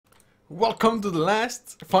Welcome to the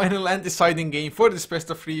last, final and deciding game for this best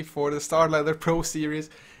of 3 for the StarLadder Pro Series.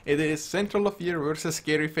 It is Central of Year versus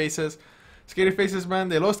Scary Faces. Scary Faces, man,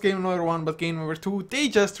 they lost game number 1, but game number 2 they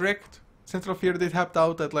just wrecked. Central of Year, they tapped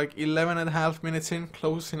out at like 11.5 minutes in,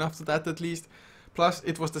 close enough to that at least. Plus,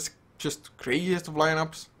 it was the just craziest of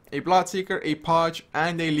lineups. A Bloodseeker, a Podge,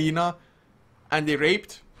 and a Lina. And they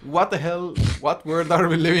raped. What the hell? What world are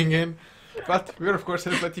we living in? But we're of course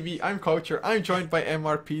HeflaTV. I'm Coucher. I'm joined by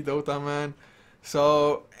MRP Dota, man.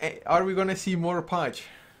 So, are we gonna see more Podge?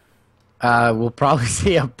 We'll probably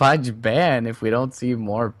see a Pudge ban if we don't see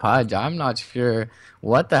more Pudge. I'm not sure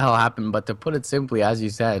what the hell happened, but to put it simply, as you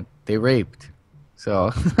said, they raped.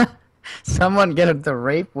 So, someone get the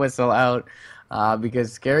rape whistle out,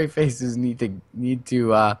 because Scary Faces need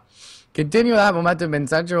to continue that momentum, and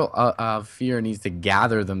Central Fear needs to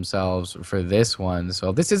gather themselves for this one.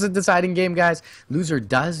 So this is a deciding game, guys. Loser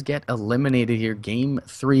does get eliminated here. Game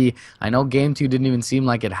 3. I know Game 2 didn't even seem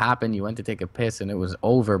like it happened. You went to take a piss and it was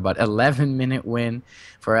over. But 11-minute win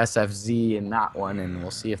for SFZ in that one, and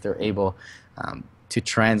we'll see if they're able to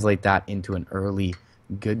translate that into an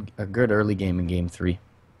good early game in Game 3.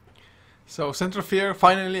 So Central Fear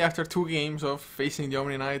finally, after 2 games of facing the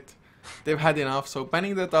Omni Knight, they've had enough. So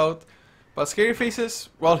banning that out. But Scary Faces,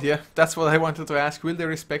 well, yeah, that's what I wanted to ask. Will they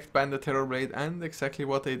respect ban the Terrorblade? And exactly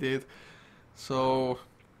what they did. So,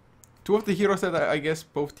 2 of the heroes that I guess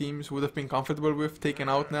both teams would have been comfortable with taken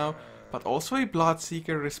out now. But also a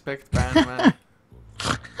Bloodseeker respect ban, man.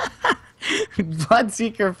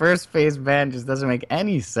 Bloodseeker first phase ban just doesn't make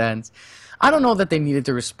any sense. I don't know that they needed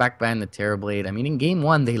to respect ban the Terrorblade. I mean, in Game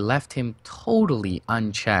 1, they left him totally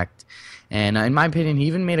unchecked. And in my opinion, he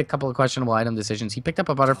even made a couple of questionable item decisions. He picked up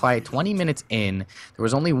a butterfly 20 minutes in. There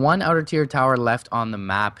was only one outer tier tower left on the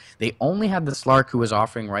map. They only had the Slark, who was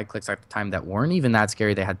offering right clicks at the time that weren't even that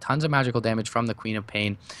scary. They had tons of magical damage from the Queen of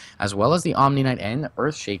Pain, as well as the Omni Knight and the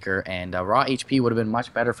Earthshaker. And raw HP would have been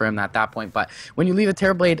much better for him at that point. But when you leave a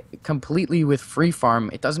Terrorblade completely with free farm,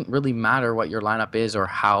 it doesn't really matter what your lineup is or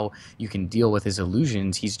how you can deal with his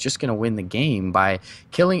illusions. He's just going to win the game by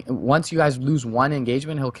killing. Once you guys lose one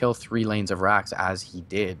engagement, he'll kill 3 lanes of racks, as he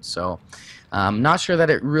did. So I'm not sure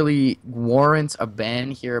that it really warrants a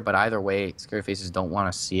ban here, but either way, Scary Faces don't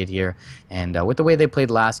want to see it here. And with the way they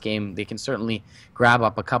played last game, they can certainly grab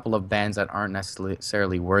up a couple of bans that aren't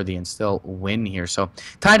necessarily worthy and still win here. So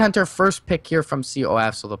Tidehunter first pick here from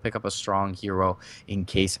CoF, so they'll pick up a strong hero in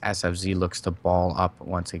case SFZ looks to ball up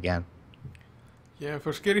once again. Yeah,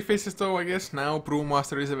 for Scary Faces though, I guess now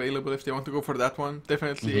Brewmaster is available if they want to go for that one.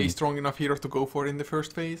 Definitely a strong enough hero to go for in the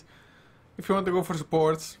first phase. If you want to go for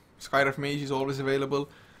supports, Skyref Mage is always available.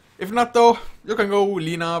 If not though, you can go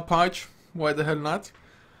Lina, Podge, why the hell not?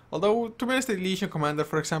 Although, to be honest, the Legion Commander,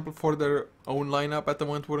 for example, for their own lineup at the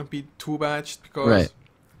moment wouldn't be too bad, because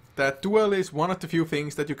that duel is one of the few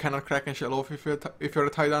things that you cannot crack and shell off if you're a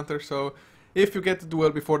Tidehunter. So if you get the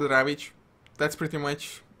duel before the Ravage, that's pretty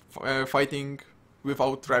much fighting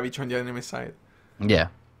without Ravage on the enemy side. Yeah.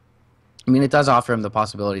 I mean, it does offer him the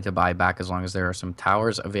possibility to buy back as long as there are some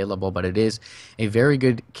towers available, but it is a very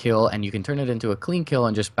good kill, and you can turn it into a clean kill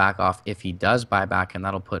and just back off if he does buy back, and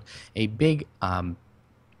that'll put a big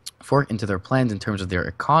fork into their plans in terms of their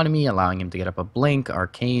economy, allowing him to get up a Blink,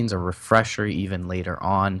 Arcanes, a Refresher even later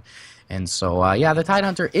on. And so, yeah, the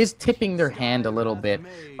Tidehunter is tipping their hand a little bit,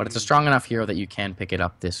 but it's a strong enough hero that you can pick it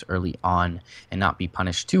up this early on and not be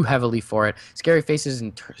punished too heavily for it. Scary Faces,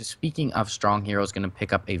 speaking of strong heroes, going to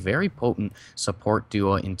pick up a very potent support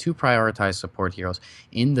duo in 2 prioritized support heroes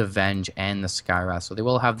in the Venge and the Skywrath. So they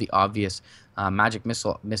will have the obvious Magic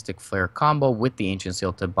Missile Mystic Flare combo with the Ancient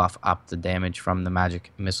Seal to buff up the damage from the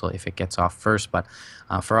Magic Missile if it gets off first. But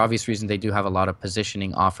for obvious reasons, they do have a lot of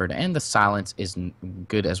positioning offered, and the Silence is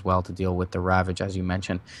good as well to deal with the Ravage, as you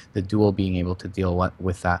mentioned, the duel being able to deal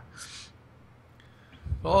with that.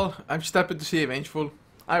 Well, I'm just happy to see a Vengeful.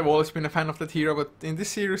 I've always been a fan of that hero, but in this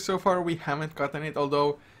series so far we haven't gotten it,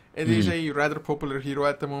 although it is a rather popular hero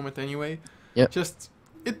at the moment anyway. Yep.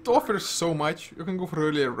 It offers so much. You can go for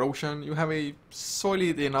early erosion. You have a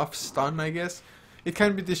solid enough stun, I guess. It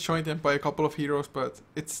can be disjointed by a couple of heroes, but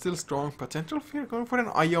it's still strong. But Central Fear going for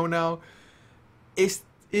an IO now. Is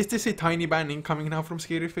this a tiny ban incoming now from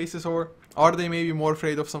Scary Faces, or are they maybe more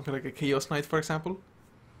afraid of something like a Chaos Knight, for example?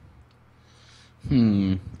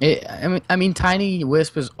 I mean, Tiny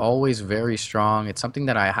Wisp is always very strong. It's something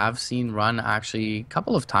that I have seen run actually a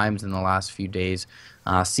couple of times in the last few days.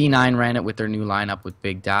 C9 ran it with their new lineup with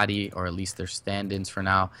Big Daddy, or at least their stand-ins for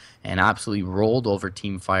now, and absolutely rolled over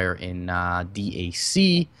Teamfire in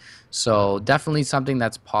DAC. So definitely something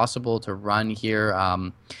that's possible to run here.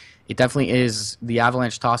 It definitely is. The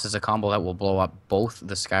Avalanche Toss is a combo that will blow up both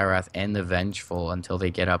the Skywrath and the Vengeful until they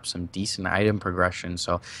get up some decent item progression.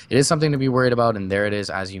 So it is something to be worried about, and there it is.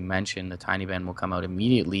 As you mentioned, the Tiny Band will come out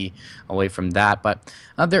immediately away from that. But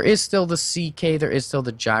there is still the CK, there is still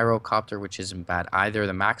the Gyrocopter, which isn't bad either.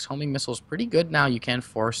 The Max Homing Missile is pretty good now. You can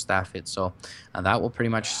force staff it, so that will pretty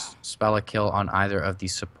much spell a kill on either of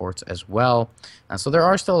these supports as well. So there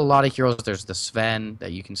are still a lot of heroes. There's the Sven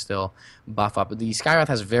that you can still buff up. The Skywrath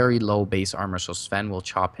has very low base armor, so Sven will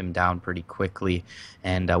chop him down pretty quickly.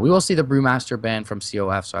 And we will see the Brewmaster ban from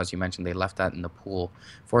CoF, so as you mentioned, they left that in the pool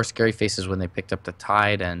for Scary Faces when they picked up the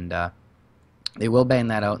Tide, and they will ban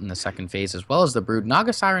that out in the second phase, as well as the Brood.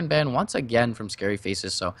 Naga Siren ban once again from Scary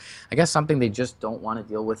Faces, so I guess something they just don't want to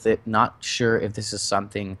deal with it. Not sure if this is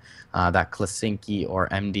something that Klasinki or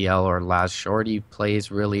MDL or Laz Shorty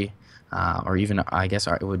plays really. Or even, I guess,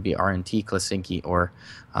 it would be RNT Klasinki or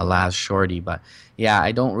Laz Shorty. But yeah,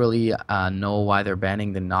 I don't really know why they're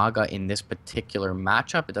banning the Naga in this particular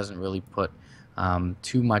matchup. It doesn't really put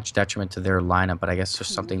too much detriment to their lineup, but I guess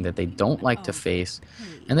just something that they don't like to face.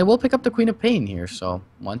 And they will pick up the Queen of Pain here. So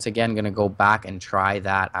once again, going to go back and try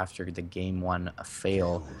that after the game one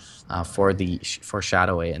fail for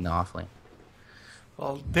Shadow 8 in the offlane.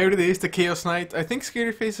 Well, there it is, the Chaos Knight. I think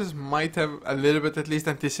Scary Faces might have a little bit at least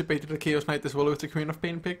anticipated the Chaos Knight as well with the Queen of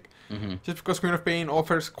Pain pick. Just because Queen of Pain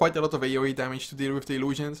offers quite a lot of AoE damage to deal with the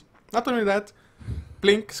illusions. Not only that,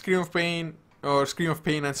 Blink, Scream of Pain, or Scream of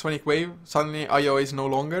Pain and Sonic Wave, suddenly IO is no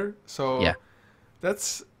longer. So yeah,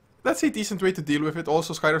 that's a decent way to deal with it.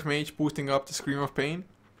 Also, Skyriff Mage boosting up the Scream of Pain.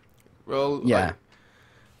 Well, yeah.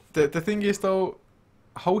 The thing is though,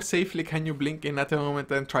 how safely can you blink in at the moment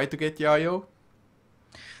and try to get the IO?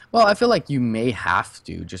 Well, I feel like you may have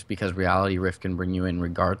to, just because Reality Rift can bring you in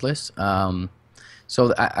regardless.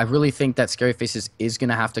 So I really think that Scary Faces is going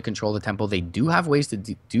to have to control the tempo. They do have ways to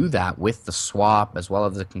do that with the swap, as well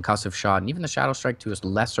as the concussive shot, and even the Shadow Strike to a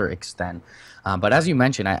lesser extent. But as you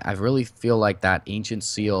mentioned, I really feel like that Ancient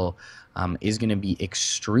Seal is going to be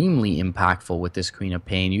extremely impactful with this Queen of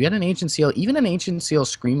Pain. You get an Ancient Seal, even an Ancient Seal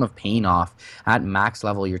Scream of Pain off at max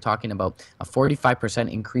level, you're talking about a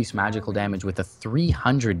 45% increased magical damage with a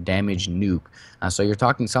 300 damage nuke. So you're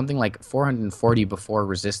talking something like 440 before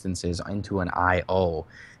resistances into an IO.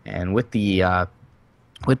 And with the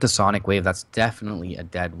Sonic Wave, that's definitely a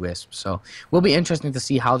dead wisp. So it will be interesting to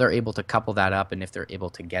see how they're able to couple that up and if they're able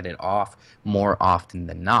to get it off more often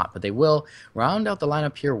than not. But they will round out the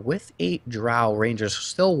lineup here with 8 Drow Rangers.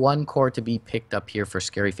 Still 1 core to be picked up here for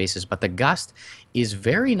Scary Faces, but the Gust is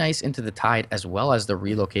very nice into the Tide, as well as the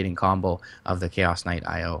relocating combo of the Chaos Knight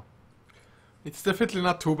IO. It's definitely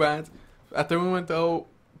not too bad. At the moment though,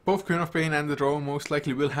 both Queen of Pain and the Drow most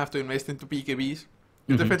likely will have to invest into BKBs.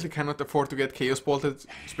 You definitely cannot afford to get Chaos Bolted,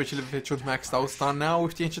 especially if it should maxed out stun now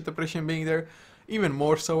with the Ancient Depression being there. Even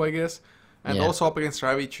more so, I guess. And also up against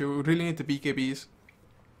Ravage, you really need the BKBs.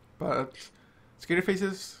 But Scary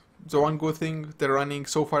Faces, the one good thing they're running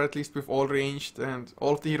so far, at least with all ranged, and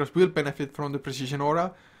all of the heroes will benefit from the Precision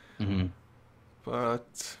Aura.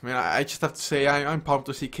 But I mean, I just have to say, I'm pumped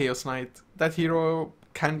to see Chaos Knight. That hero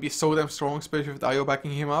can be so damn strong, especially with IO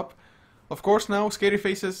backing him up. Of course, now Scary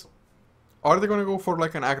Faces, are they going to go for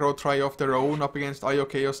like an aggro try of their own up against IO,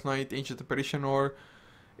 Chaos Knight, Ancient Apparition, or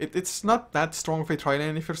it's not that strong of a try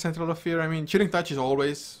lane if you're Central of Fear. I mean, Chilling Touch is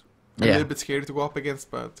always a little bit scary to go up against,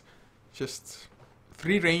 but just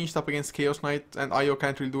 3 ranged up against Chaos Knight, and IO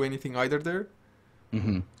can't really do anything either there.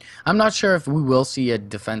 I'm not sure if we will see a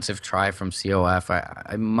defensive try from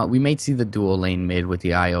CoF. We may see the dual lane mid with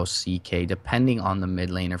the IO CK, depending on the mid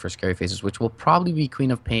laner for Scary Faces, which will probably be Queen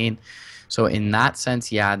of Pain. So in that sense,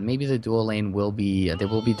 yeah, maybe the dual lane will be, they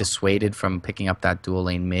will be dissuaded from picking up that dual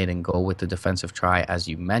lane mid and go with the defensive try, as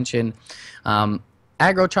you mentioned.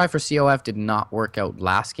 Aggro try for CoF did not work out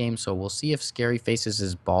last game, so we'll see if Scary Faces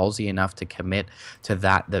is ballsy enough to commit to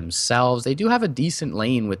that themselves. They do have a decent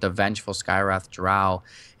lane with the Vengeful Skywrath Drow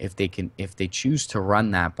if they choose to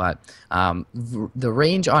run that, but the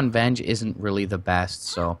range on Venge isn't really the best,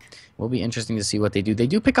 so it will be interesting to see what they do. They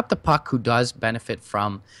do pick up the Puck, who does benefit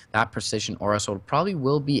from that Precision Aura, so it probably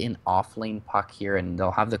will be an off-lane Puck here, and they'll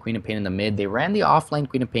have the Queen of Pain in the mid. They ran the off-lane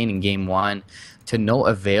Queen of Pain in game 1 to no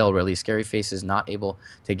avail, really. Scary Face is not able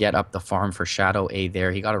to get up the farm for Shadow A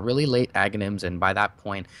there. He got a really late Aghanims, and by that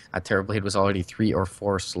point, Terrorblade was already 3 or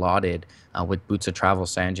 4 slotted with Boots of Travel,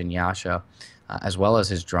 Sanj, and Yasha, as well as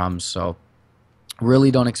his drums. So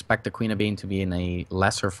really don't expect the Queen of Pain to be in a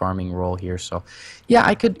lesser farming role here. So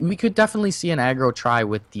yeah, we could definitely see an aggro try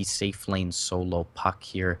with the safe lane solo Puck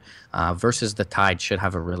here versus the Tide. Should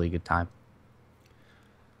have a really good time.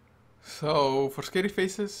 So for Scary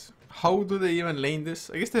Faces, how do they even lane this?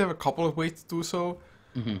 I guess they have a couple of ways to do so.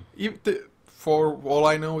 Hmm. For all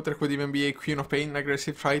I know, there could even be a Queen of Pain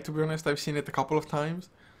aggressive try, to be honest. I've seen it a couple of times.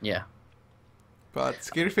 Yeah. But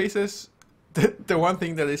Scary Faces, the one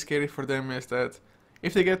thing that is scary for them is that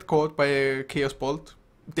if they get caught by a Chaos Bolt,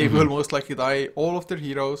 they will most likely die. All of their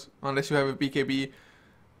heroes, unless you have a BKB,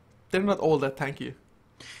 they're not all that tanky.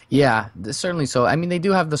 Yeah, certainly so. I mean, they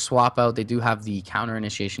do have the swap out. They do have the counter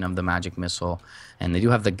initiation of the magic missile, and they do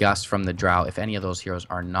have the gust from the drow. If any of those heroes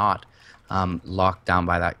are not locked down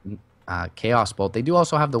by that chaos bolt, they do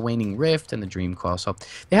also have the waning rift and the dream coil. So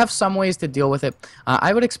they have some ways to deal with it.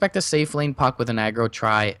 I would expect a safe lane puck with an aggro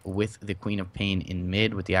try with the Queen of Pain in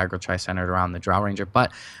mid, with the aggro try centered around the drow ranger.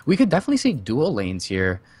 But we could definitely see dual lanes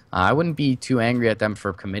here. I wouldn't be too angry at them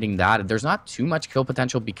for committing that. There's not too much kill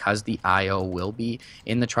potential because the IO will be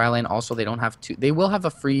in the tri lane. Also, they don't have to. They will have a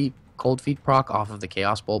free cold feet proc off of the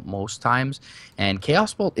Chaos Bolt most times, and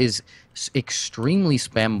Chaos Bolt is extremely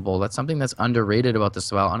spammable. That's something that's underrated about the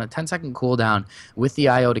spell. On a 10-second cooldown with the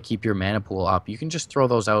IO to keep your mana pool up, you can just throw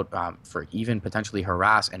those out for even potentially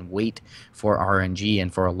harass and wait for RNG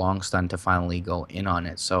and for a long stun to finally go in on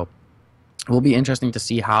it. So it will be interesting to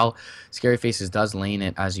see how Scary Faces does lane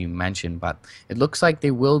it, as you mentioned, but it looks like they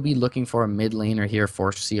will be looking for a mid laner here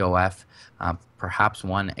for CoF, perhaps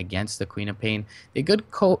one against the Queen of Pain. They could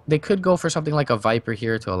go for something like a Viper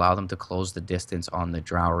here to allow them to close the distance on the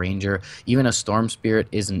Drow Ranger. Even a Storm Spirit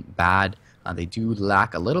isn't bad. They do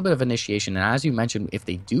lack a little bit of initiation, and as you mentioned, if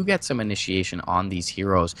they do get some initiation on these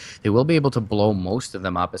heroes, they will be able to blow most of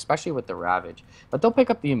them up, especially with the Ravage. But they'll pick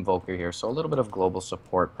up the Invoker here, so a little bit of global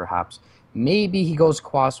support perhaps. Maybe he goes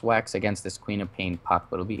Quas Wex against this Queen of Pain puck,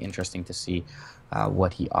 but it'll be interesting to see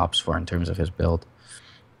what he opts for in terms of his build.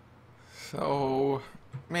 So,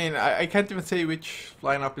 man, I can't even say which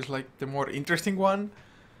lineup is like the more interesting one.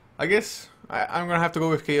 I guess I'm gonna have to go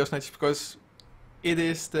with Chaos Knight because it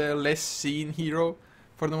is the less seen hero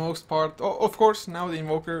for the most part. Of course, now the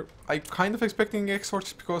Invoker, I'm kind of expecting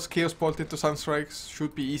Exorts because Chaos Bolt into Sunstrikes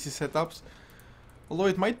should be easy setups. Although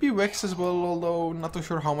it might be Vex as well, although not too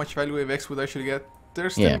sure how much value a Vex would actually get.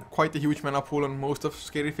 There's still quite a huge mana pool on most of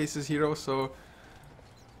Scary Faces heroes, so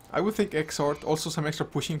I would think Exort, also some extra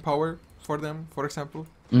pushing power for them, for example.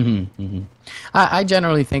 I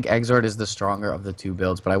generally think Exort is the stronger of the two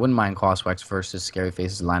builds, but I wouldn't mind Quas Wex versus Scary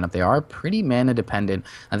Faces lineup. They are pretty mana dependent,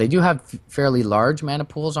 and they do have fairly large mana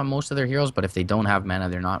pools on most of their heroes, but if they don't have mana,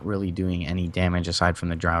 they're not really doing any damage aside from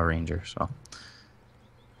the Drow Ranger.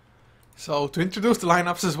 So to introduce the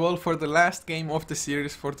lineups as well for the last game of the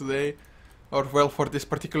series for today, or well, for this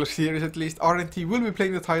particular series at least, RNT will be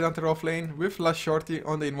playing the Tidehunter off lane with Last Shorty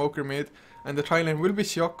on the Invoker mid, and the tri lane will be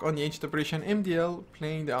Siok on the Ancient Apparition, MDL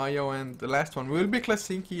playing the IO, and the last one will be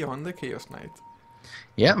Klasinki on the Chaos Knight.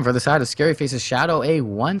 Yeah, and for the side of Scary Faces, Shadow A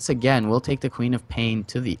once again will take the Queen of Pain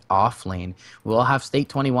to the off lane. We'll have State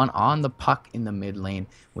 21 on the puck in the mid lane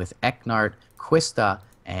with Eknard, Quista,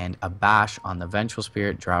 and a Bash on the Vengeful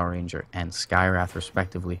Spirit, Drow Ranger, and Skywrath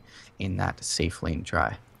respectively in that safe lane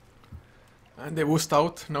try. And they woosed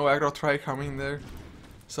out, no aggro try coming there.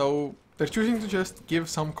 So they're choosing to just give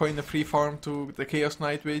some kind of free farm to the Chaos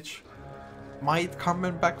Knight, which might come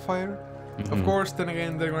and backfire. Of course, then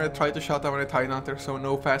again, they're going to try to shut down a Tidehunter, so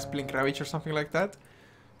no fast blink Ravage or something like that.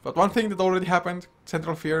 But one thing that already happened,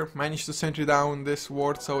 Central Fear managed to sentry down this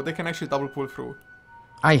ward, so they can actually double pull through.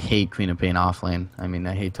 I hate Queen of Pain offlane. I mean,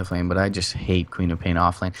 I hate tough lane, but I just hate Queen of Pain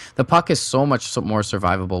offlane. The puck is so much more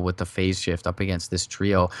survivable with the phase shift up against this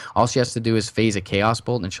trio. All she has to do is phase a Chaos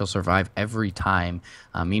Bolt, and she'll survive every time.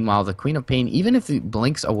 Meanwhile, the Queen of Pain, even if it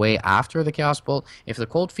blinks away after the Chaos Bolt, if the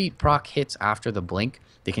Cold Feet proc hits after the blink,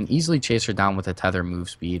 they can easily chase her down with a tether move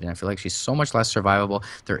speed, and I feel like she's so much less survivable.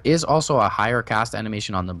 There is also a higher cast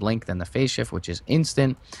animation on the blink than the phase shift, which is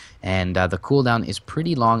instant, and the cooldown is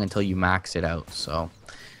pretty long until you max it out. So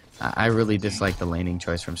I really dislike the laning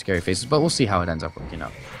choice from Scary Faces, but we'll see how it ends up working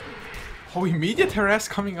out. Oh, immediate harass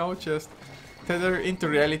coming out, just tether into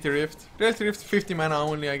Reality Rift. Reality Rift 50 mana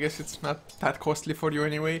only, I guess it's not that costly for you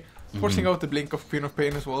anyway. Forcing out the blink of Queen of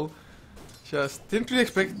Pain as well. Just didn't really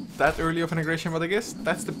expect that early of an aggression, but I guess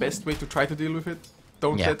that's the best way to try to deal with it.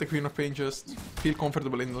 Don't let the Queen of Pain just feel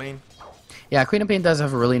comfortable in the lane. Yeah, Queen of Pain does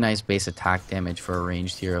have a really nice base attack damage for a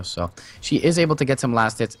ranged hero, so she is able to get some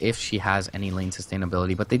last hits if she has any lane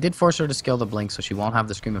sustainability, but they did force her to skill the blink, so she won't have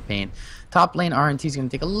the Scream of Pain. Top lane, RNT is going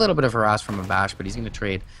to take a little bit of harass from a Bash, but he's going to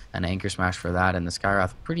trade an Anchor Smash for that, and the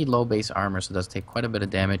Skywrath, pretty low base armor, so does take quite a bit of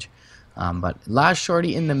damage. But Last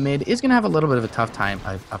Shorty in the mid is going to have a little bit of a tough time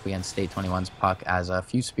up against State 21's puck as a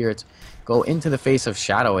few spirits go into the face of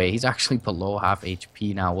Shadowway. He's actually below half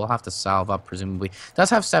HP now. We'll have to salve up, presumably.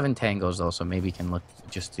 Does have 7 tangos, though, so maybe can look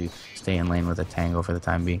just to stay in lane with a tango for the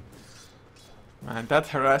time being. Man, that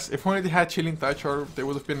harass. If only they had Chilling Touch, or they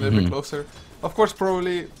would have been a little bit closer. Of course,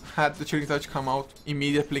 probably had the Chilling Touch come out,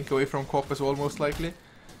 immediate blink away from CoF as well, most likely.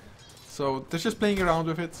 So they're just playing around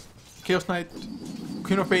with it. Chaos Knight,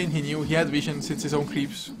 Queen of Pain, he knew. He had vision since his own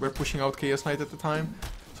creeps were pushing out Chaos Knight at the time.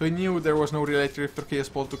 So he knew there was no Relay Rift or Chaos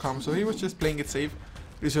Bolt to come. So he was just playing it safe,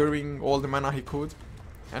 reserving all the mana he could.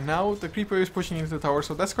 And now the creeper is pushing into the tower.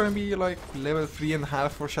 So that's going to be like level 3.5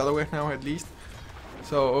 for Shadowway now at least.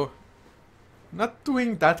 So not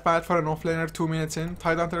doing that bad for an offlaner 2 minutes in.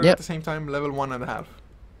 Tidehunter at the same time, level 1.5.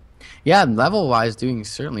 Yeah, level-wise, doing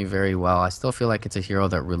certainly very well. I still feel like it's a hero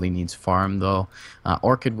that really needs farm, though.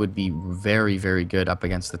 Orchid would be very, very good up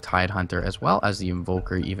against the Tidehunter, as well as the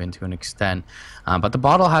Invoker, even to an extent. But the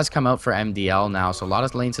bottle has come out for MDL now, so a lot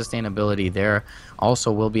of lane sustainability there.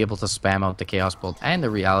 Also, we'll be able to spam out the Chaos Bolt and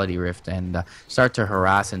the Reality Rift and start to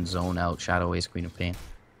harass and zone out Shadowway's Queen of Pain.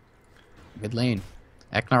 Good lane.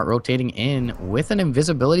 Eknart rotating in with an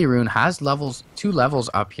invisibility rune, has 2 levels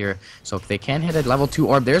up here, so they can hit a level 2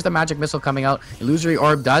 orb. There's the magic missile coming out. Illusory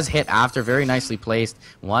orb does hit after, very nicely placed.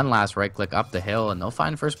 One last right click up the hill, and they'll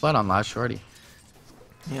find first blood on Last Shorty.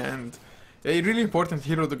 Yeah, and a really important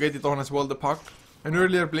hero to get it on as well, the Puck. An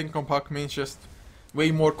earlier blink on Puck means just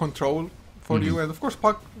way more control for you, and of course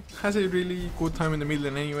Puck has a really good time in the middle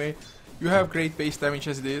lane anyway. You have great base damage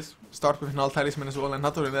as it is. Start with Null Talisman as well, and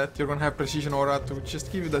not only that, you're gonna have Precision Aura to just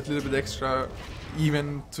give you that little bit extra,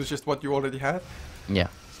 even to just what you already had. Yeah.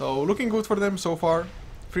 So looking good for them so far.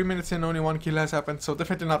 3 minutes in, only 1 kill has happened, so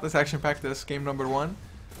definitely not as action-packed as game number 1.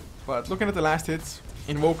 But looking at the last hits,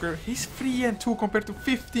 Invoker, he's 3-2 compared to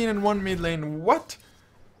 15-1 mid lane. What?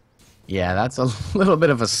 Yeah, that's a little bit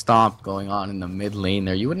of a stomp going on in the mid lane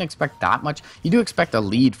there. You wouldn't expect that much. You do expect a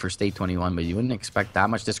lead for State 21, but you wouldn't expect that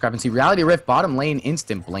much discrepancy. Reality Rift, bottom lane,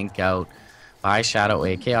 instant blink out by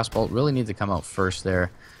Shadowway. Chaos Bolt really needs to come out first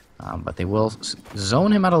there, but they will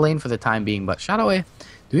zone him out of lane for the time being. But Shadowway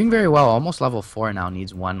doing very well, almost level 4 now,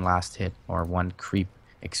 needs 1 last hit or 1 creep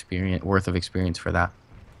worth of experience for that.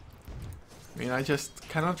 I mean, I just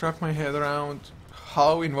cannot wrap my head around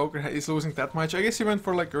how Invoker is losing that much. I guess he went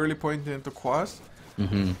for like early point into Quas.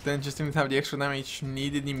 Then just didn't have the extra damage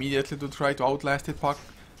needed immediately to try to outlast it. Puck,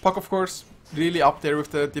 of course, really up there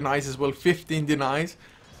with the denies as well. 15 denies.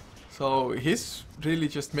 So he's really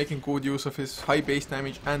just making good use of his high base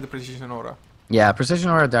damage and the Precision Aura. Yeah, Precision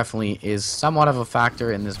Aura definitely is somewhat of a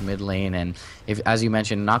factor in this mid lane. And if, as you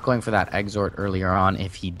mentioned, not going for that Exhort earlier on,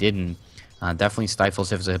 if he didn't, definitely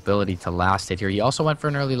stifles his ability to last hit here. He also went for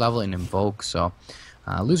an early level in Invoke, so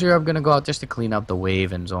Loser I'm going to go out just to clean up the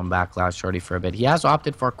wave and zone back Last Shorty for a bit. He has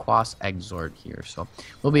opted for Quas Exhort here, so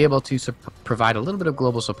we'll be able to provide a little bit of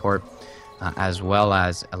global support as well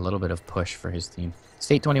as a little bit of push for his team.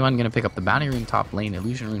 State 21 going to pick up the Bounty Rune top lane.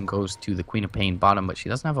 Illusion Rune goes to the Queen of Pain bottom, but she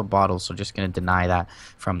doesn't have a bottle, so just going to deny that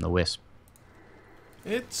from the Wisp.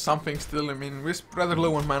 It's something still. I mean, Wisp rather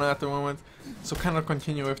low on mana at the moment, so cannot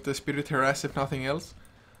continue with the Spirit Harass if nothing else.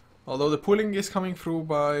 Although the pulling is coming through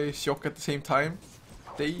by Syok at the same time.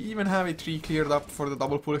 They even have a tree cleared up for the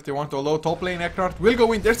double pull if they want. Although top lane Eknart will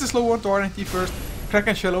go in. There's the slow one to RNT first.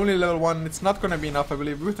 Kraken Shell only level 1. It's not gonna be enough, I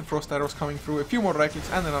believe, with the Frost Arrows coming through. A few more right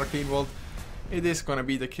clicks and an Arcane Bolt. It is gonna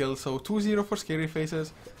be the kill. So 2-0 for Scary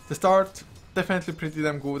Faces. The start, definitely pretty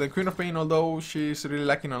damn good. And Queen of Pain, although she's really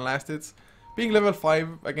lacking on last hits, being level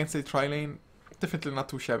 5 against a tri-lane, definitely not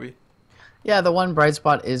too shabby. Yeah, the one bright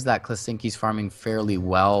spot is that Klasinki's farming fairly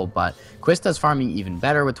well, but Quista's farming even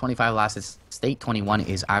better with 25 last hits. State 21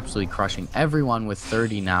 is absolutely crushing everyone with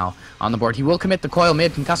 30 now on the board. He will commit the coil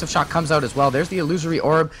mid. Concussive Shock comes out as well. There's the Illusory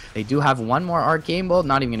Orb. They do have one more Arcane Bolt.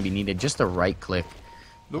 Not even going to be needed. Just a right click.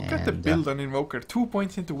 Look at the build on Invoker. 2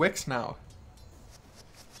 points into Wex now.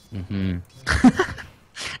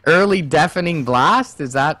 Early Deafening Blast?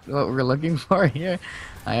 Is that what we're looking for here?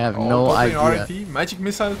 I have no idea. RNT, Magic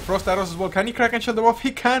Missile, Frost Arrows as well. Can he crack and shut them off?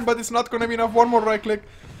 He can, but it's not going to be enough. One more right click.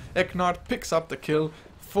 Eknart picks up the kill.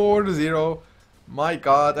 4-0. My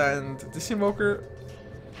god, and this Invoker,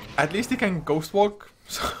 at least he can Ghost Walk.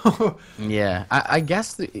 So yeah, I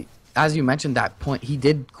guess, as you mentioned, that point, he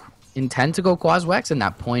did intend to go Quas Wex, and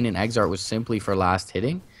that point in Exart was simply for last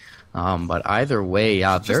hitting. But either way,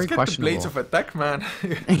 yeah, very questionable. Just get the Blades of Attack, man.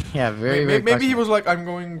 Yeah, very maybe he was like, I'm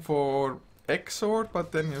going for Exort,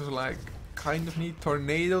 but then he was like, kind of need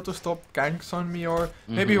Tornado to stop ganks on me, or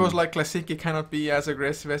maybe he was like, Klasinki cannot be as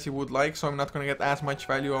aggressive as he would like, so I'm not gonna get as much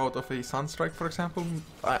value out of a Sunstrike, for example.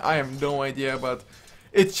 I have no idea, but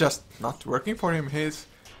it's just not working for him. He's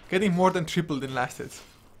getting more than tripled in last hits.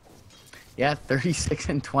 Yeah, 36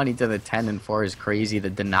 and 20 to the 10 and 4 is crazy. The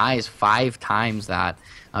deny is 5 times that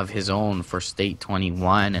of his own for State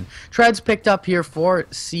 21. And Treads picked up here for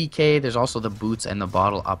CK. There's also the boots and the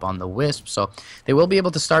bottle up on the Wisp. So they will be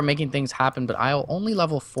able to start making things happen. But IO only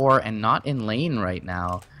level 4 and not in lane right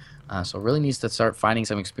now. So really needs to start finding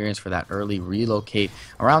some experience for that early relocate.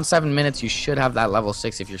 Around 7 minutes, you should have that level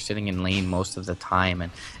 6 if you're sitting in lane most of the time. And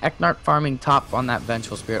Eknart farming top on that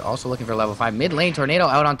Vengeful Spirit, also looking for level 5. Mid lane, Tornado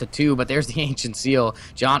out onto 2, but there's the Ancient Seal.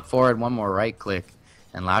 Jaunt forward, one more right click.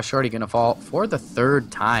 And Last Shorty going to fall for the 3rd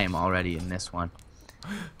time already in this one.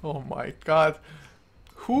 Oh my god.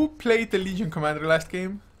 Who played the Legion Commander last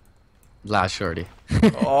game? Last Shorty.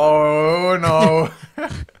 Oh no.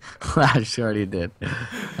 Last Shorty did.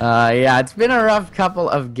 Yeah, it's been a rough couple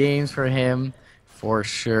of games for him, for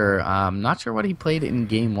sure. Not sure what he played in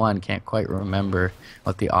game 1. Can't quite remember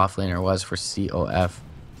what the offlaner was for CoF.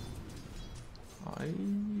 I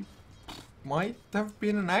might have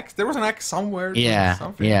been an axe. There was an axe somewhere. Yeah,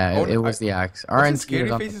 something. yeah, Oh, it was the axe. RNG Scary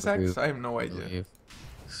Faces axe? I have no idea.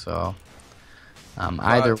 So,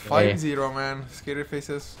 either way. 5-0, man. Scary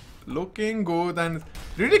Faces looking good, and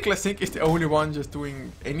really Klasinki is the only one just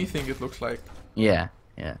doing anything, it looks like. Yeah,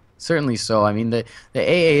 yeah. Certainly so. I mean, the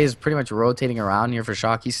AA is pretty much rotating around here for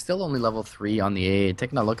Shock. He's still only level 3 on the AA.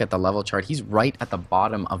 Taking a look at the level chart, he's right at the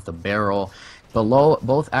bottom of the barrel. Below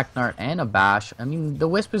both Eknart and Abash. I mean, the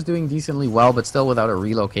Wisp is doing decently well, but still without a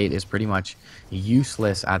relocate is pretty much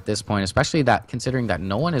useless at this point, especially that considering that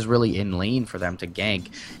no one is really in lane for them to gank.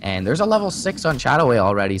 And there's a level 6 on Shadowway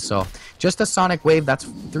already, so just a Sonic Wave, that's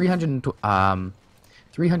 300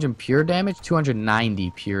 pure damage,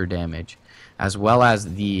 290 pure damage. As well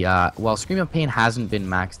as the, well, Scream of Pain hasn't been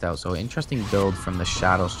maxed out, so interesting build from the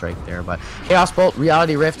Shadow Strike there. But Chaos Bolt,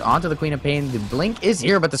 Reality Rift onto the Queen of Pain. The Blink is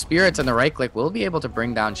here, but the Spirits and the right click will be able to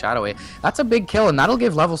bring down Shadowway. That's a big kill, and that'll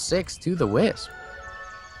give level 6 to the Wisp.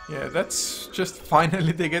 Yeah, that's just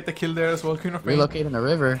finally they get the kill there as well. Queen of Pain. Relocate in the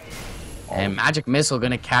river. And Magic Missile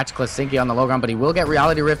going to catch Klasinki on the low ground, but he will get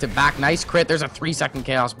Reality Rifted back. Nice crit. There's a 3-second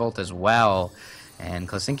Chaos Bolt as well. And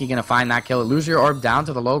Klasinki going to find that kill. Lose your orb down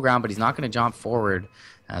to the low ground, but he's not going to jump forward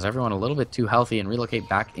as everyone a little bit too healthy and relocate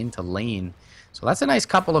back into lane. So that's a nice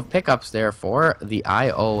couple of pickups there for the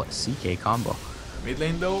IO-CK combo. Mid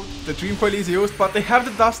lane though, the Dream Coil is used, but they have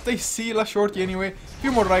the dust, they seal a shorty anyway.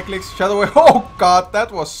 Few more right clicks, Shadowway. Oh god,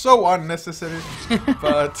 that was so unnecessary.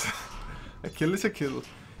 But a kill is a kill.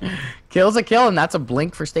 Kill's a kill, and that's a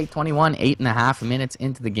blink for State 21, 8.5 minutes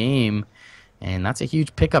into the game. And that's a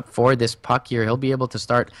huge pickup for this puck here. He'll be able to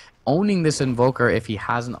start owning this Invoker if he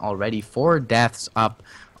hasn't already. 4 deaths up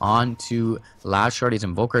onto Last Shorty's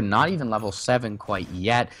Invoker. Not even level 7 quite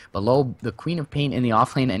yet. Below the Queen of Pain in the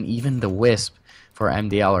offlane and even the Wisp for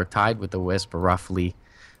MDL are tied with the Wisp roughly.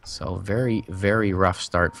 So very, very rough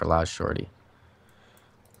start for Last Shorty.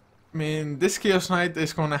 I mean, this Chaos Knight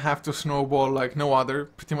is gonna have to snowball like no other,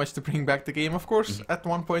 pretty much to bring back the game. Of course, at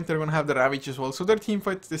one point they're gonna have the Ravage as well, so their team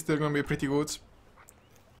fight is still gonna be pretty good.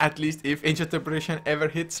 At least if Ancient Operation ever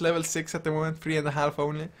hits level 6 at the moment, 3.5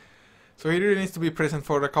 only. So he really needs to be present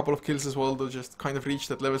for a couple of kills as well to just kind of reach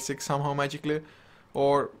that level 6 somehow magically.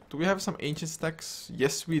 Or, do we have some Ancient stacks?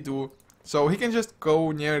 Yes, we do. So he can just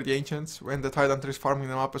go near the Ancients when the Tidehunter is farming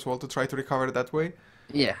them up as well to try to recover that way.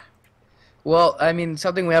 Yeah. Well, I mean,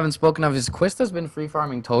 something we haven't spoken of is Quista's been free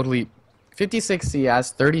farming totally. 56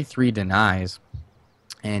 CS, 33 denies,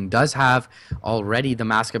 and does have already the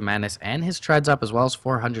Mask of Madness and his treads up, as well as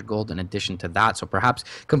 400 gold in addition to that. So perhaps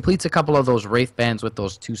completes a couple of those Wraith Bands with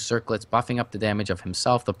those 2 circlets, buffing up the damage of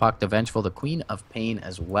himself, the Puck, the Vengeful, the Queen of Pain,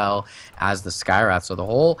 as well as the Skywrath. So the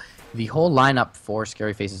whole lineup for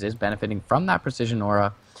Scary Faces is benefiting from that Precision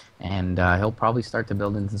Aura. And he'll probably start to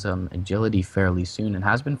build into some agility fairly soon, and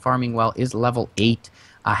has been farming well, is level 8,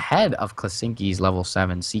 ahead of Klasinki's level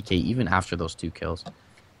 7 CK, even after those 2 kills.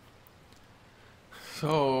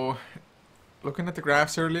 So, looking at the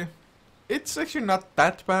graphs early, it's actually not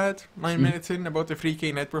that bad. 9 minutes in, about the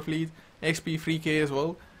 3k net per fleet, XP 3k as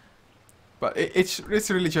well. But it's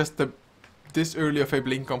really just this early of a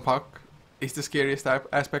blink on Puck is the scariest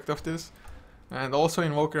aspect of this. And also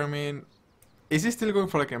Invoker, I mean, is he still going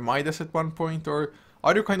for like a Midas at one point, or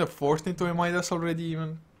are you kind of forced into a Midas already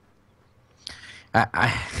even?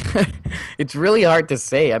 It's really hard to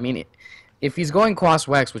say. I mean, if he's going Quas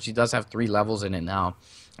Wex, which he does have 3 levels in it now,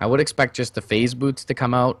 I would expect just the phase boots to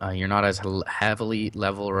come out. You're not as heavily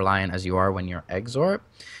level reliant as you are when you're Exort.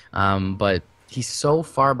 But he's so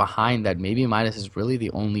far behind that maybe Midas is really the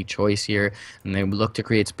only choice here. And they look to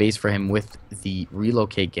create space for him with the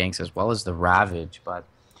relocate ganks as well as the Ravage. But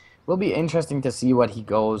it will be interesting to see what he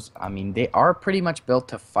goes. I mean, they are pretty much built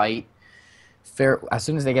to fight. As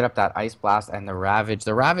soon as they get up that Ice Blast and the Ravage.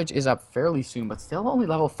 The Ravage is up fairly soon, but still only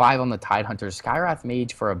level 5 on the Tidehunters. Skywrath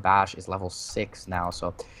Mage for a bash is level 6 now,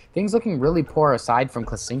 so things looking really poor aside from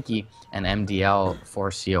Klasinki and MDL for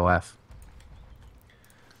CoF.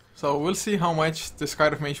 So we'll see how much the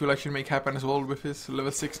Skywrath Mage will actually make happen as well with his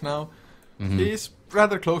level 6 now. He's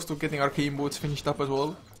rather close to getting Arcane Boots finished up as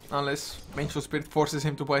well, unless Vengeful Spirit forces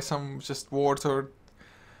him to buy some just wards or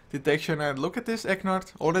detection. And look at this,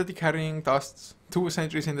 Eknard already carrying dusts, 2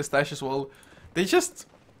 sentries in the stash as well.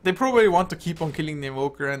 They probably want to keep on killing the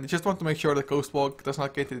Invoker, and they just want to make sure that Ghostwalk does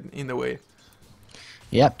not get in the way.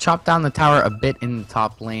 Yep, chopped down the tower a bit in the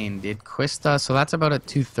top lane, did Quista, so that's about a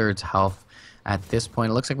 2/3 health at this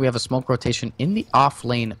point. It looks like we have a smoke rotation in the off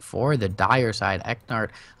lane for the Dire side. Eknard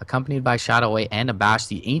accompanied by Shadowway and a bash.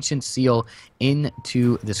 The Ancient Seal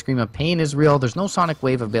into the Scream of Pain is real. There's no Sonic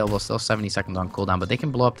Wave available, still 70 seconds on cooldown, but they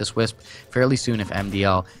can blow up this Wisp fairly soon if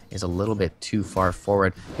MDL is a little bit too far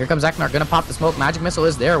forward. Here comes Eknard, gonna pop the smoke. Magic Missile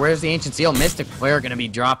is there. Where's the Ancient Seal? Mystic Flare gonna be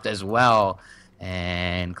dropped as well.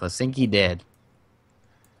 And Klasinki did.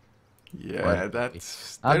 Yeah,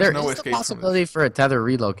 there's there no is escape the from possibility this. for a tether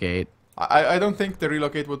relocate. I don't think the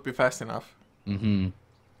relocate would be fast enough.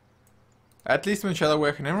 At least when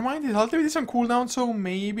Shadowway. Never mind, his ultimate is on cooldown, so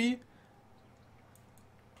maybe.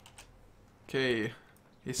 Okay,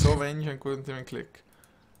 he saw Venge and couldn't even click.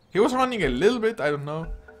 He was running a little bit, I don't know.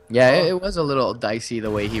 Yeah, it was a little dicey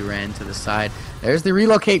the way he ran to the side. There's the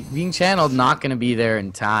relocate being channeled, not going to be there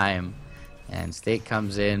in time. And State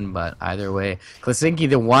comes in, but either way, Klasinki,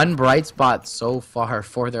 the one bright spot so far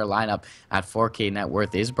for their lineup at 4K net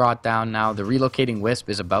worth, is brought down now. The relocating Wisp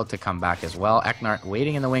is about to come back as well. Eknard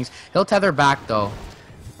waiting in the wings. He'll tether back, though,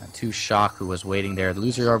 to Shock, who was waiting there. The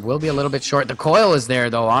Loser Orb will be a little bit short. The Coil is there,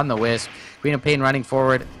 though, on the Wisp. Queen of Pain running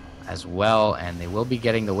forward as well, and they will be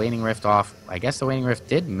getting the Waning Rift off. I guess the Waning Rift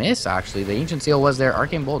did miss, actually. The Ancient Seal was there.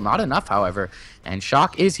 Arcane Bolt, not enough, however. And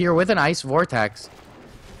Shock is here with an Ice Vortex.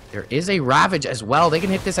 There is a Ravage as well. They can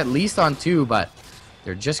hit this at least on 2, but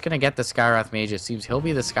they're just going to get the Skywrath Mage. It seems he'll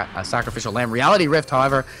be the Sacrificial Lamb. Reality Rift,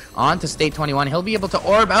 however, on to State 21. He'll be able to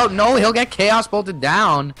orb out. No, he'll get Chaos Bolted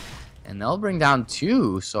down. And they'll bring down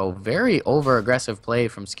 2. So very over-aggressive play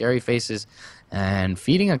from Scary Faces. And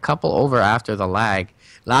feeding a couple over after the lag.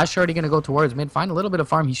 Last Shorty going to go towards mid. Find a little bit of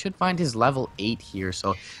farm. He should find his level 8 here.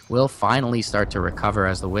 So we'll finally start to recover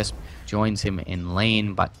as the Wisp joins him in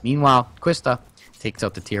lane. But meanwhile, Quista takes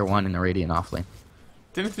out the tier 1 in the Radiant offlane.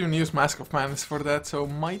 Didn't even use Mask of Madness for that, so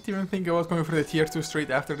might even think about going for the tier 2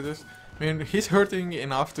 straight after this. I mean, he's hurting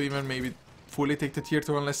enough to even maybe fully take the tier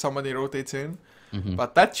 2 unless somebody rotates in.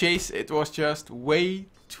 But that chase, it was just way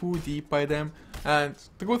too deep by them. And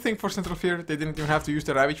the good thing for Central Fear, they didn't even have to use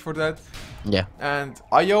the Ravage for that. Yeah. And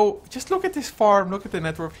Io, just look at this farm, look at the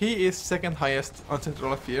net worth. He is second highest on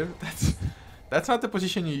Central Fear. That's not the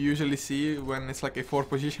position you usually see when it's like a 4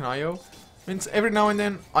 position Io. Means every now and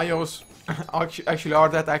then IOs actually are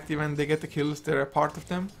that active and they get the kills, they're a part of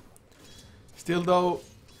them. Still though,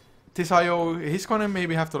 this IO, he's gonna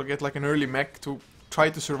maybe have to get like an early mech to try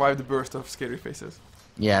to survive the burst of Scary Faces.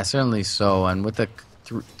 Yeah, certainly so. And with the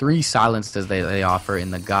 3 silences they offer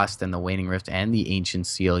in the Gust and the Waning Rift and the Ancient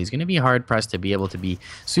Seal, he's going to be hard-pressed to be able to be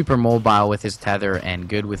super mobile with his tether and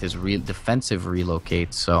good with his defensive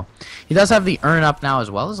relocates. So he does have the earn up now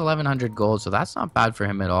as well as 1100 gold, so that's not bad for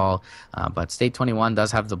him at all. But State 21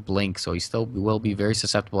 does have the blink, so he still will be very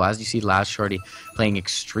susceptible. As you see, Last Shorty playing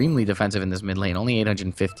extremely defensive in this mid lane, only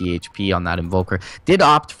 850 HP on that Invoker. Did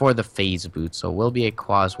opt for the Phase Boot, so will be a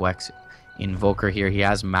Quas Wex Invoker here. He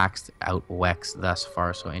has maxed out Wex thus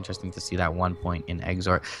far, so interesting to see that 1 point in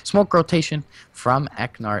Exort. Smoke rotation from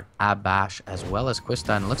Eknard, Abash, as well as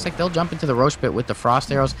Quista, and it looks like they'll jump into the Roche Pit with the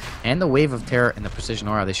Frost Arrows and the Wave of Terror and the Precision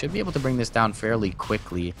Aura. They should be able to bring this down fairly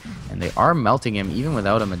quickly, and they are melting him even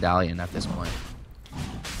without a medallion at this point.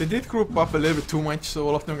 They did group up a little bit too much, so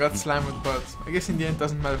all of them got slammed, but I guess in the end it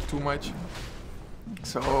doesn't matter too much.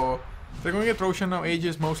 So they're going to get Roshan now.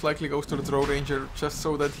 Aegis most likely goes to the Throw Ranger just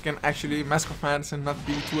so that he can actually Mask of Madness and not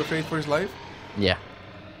be too afraid for his life. Yeah.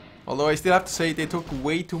 Although I still have to say they took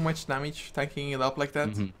way too much damage tanking it up like that.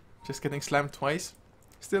 Just getting slammed twice.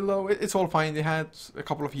 Still though, it's all fine. They had a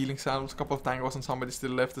couple of healing salves, a couple of tangos, and somebody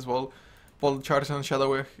still left as well. Bolt charges on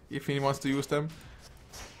Shadow if he wants to use them.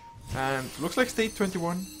 And looks like State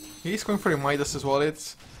 21. He's going for a Midas as well.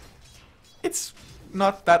 It's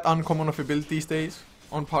not that uncommon of a build these days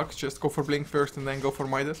on pucks. Just go for Blink first and then go for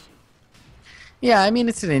Midas. Yeah, I mean,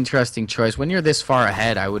 it's an interesting choice. When you're this far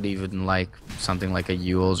ahead, I would even like something like a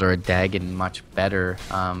Yules or a Dagon much better.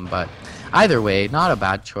 But either way, not a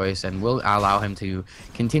bad choice, and will allow him to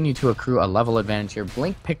continue to accrue a level advantage here.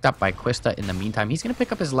 Blink picked up by Quista in the meantime. He's going to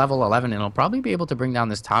pick up his level 11, and he'll probably be able to bring down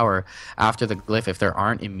this tower after the glyph if there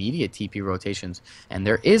aren't immediate TP rotations. And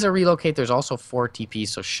there is a relocate. There's also 4 TPs,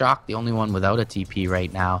 so Shock, the only one without a TP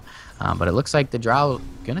right now. But it looks like the Drow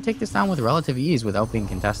going to take this down with relative ease without being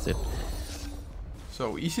contested.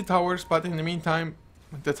 So easy towers, but in the meantime,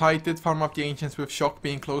 the Tide did farm up the Ancients with Shock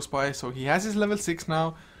being close by, so he has his level 6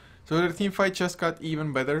 now. So their team fight just got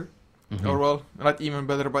even better. Or well, not even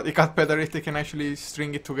better, but it got better if they can actually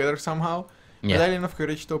string it together somehow. Yeah. Medallion of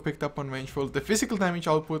Courage though picked up on Vengeful. The physical damage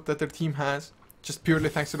output that their team has, just purely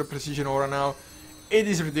thanks to the Precision Aura now, it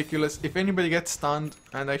is ridiculous. If anybody gets stunned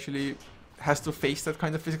and actually has to face that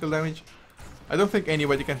kind of physical damage, I don't think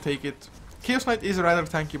anybody can take it. Chaos Knight is rather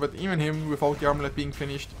tanky, but even him, without the armlet being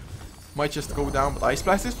finished, might just go down. But Ice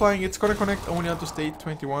Blast is flying, it's gonna connect only onto state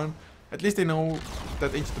 21. At least they know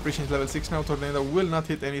that Ancient Depression is level 6 now, Tornado will not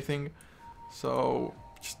hit anything. So,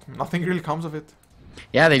 just nothing really comes of it.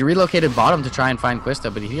 Yeah, they relocated bottom to try and find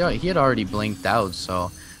Quista, but he had already blinked out,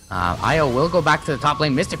 so Io will go back to the top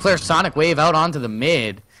lane. Mystic Flare, Sonic Wave out onto the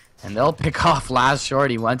mid, and they'll pick off last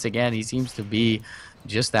Shorty once again. He seems to be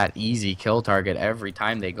just that easy kill target every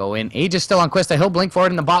time they go in. Age is still on Quista. He'll blink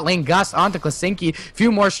forward in the bot lane. Gus onto Klasinki.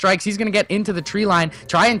 Few more strikes. He's going to get into the tree line.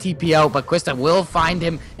 Try and TP out, but Quista will find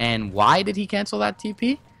him. And why did he cancel that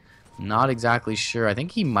TP? Not exactly sure. I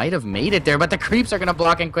think he might have made it there, but the creeps are going to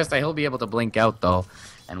block in Quista. He'll be able to blink out, though.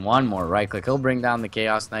 And one more right click. He'll bring down the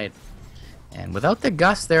Chaos Knight. And without the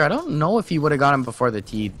Gus there, I don't know if he would have got him before the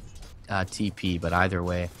TP, but either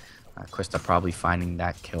way, Quista probably finding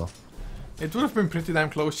that kill. It would have been pretty damn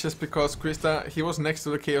close just because Quista, he was next to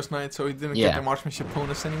the Chaos Knight, so he didn't get the marksmanship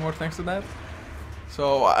bonus anymore thanks to that.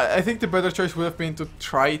 So I think the better choice would have been to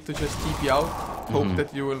try to just TP out, hope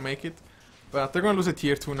that you will make it. But they're going to lose a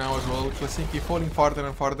tier 2 now as well. Klasinki falling farther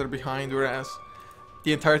and farther behind, whereas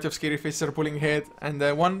the entirety of Scary Faces are pulling ahead. And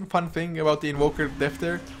one fun thing about the Invoker Def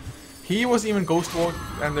there, he was even Ghost Walk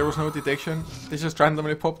and there was no detection. They just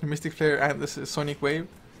randomly popped the Mystic Flare and the Sonic Wave.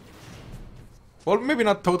 Well, maybe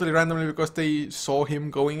not totally randomly because they saw him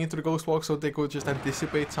going into the Ghost Walk, so they could just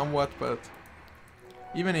anticipate somewhat, but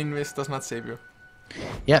even Invis does not save you.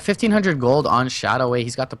 Yeah, 1,500 gold on Shadowway.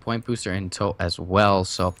 He's got the point booster in tow as well,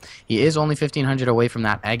 so he is only 1,500 away from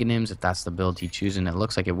that Aghanims if that's the build he chooses, and it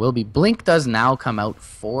looks like it will be. Blink does now come out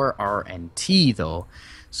for RNT, though.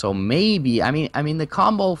 So maybe, I mean, the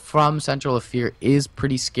combo from Central of Fear is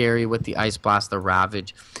pretty scary with the Ice Blast, the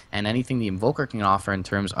Ravage, and anything the Invoker can offer in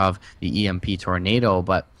terms of the EMP Tornado,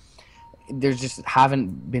 but they just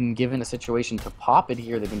haven't been given a situation to pop it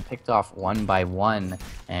here. They've been picked off one by one,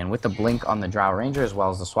 and with the blink on the Drow Ranger as well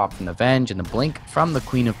as the swap from the Venge and the blink from the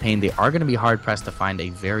Queen of Pain, they are going to be hard-pressed to find a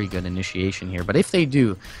very good initiation here. But if they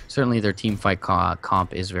do, certainly their team fight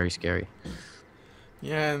comp is very scary.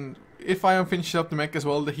 Yeah, and if Ion finishes up the mech as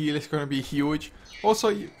well, the heal is going to be huge.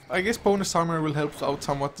 Also, I guess bonus armor will help out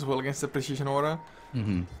somewhat as well against the Precision Aura.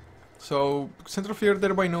 So, Central Fear,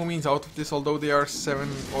 they're by no means out of this, although they are 7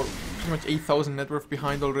 or pretty much 8,000 net worth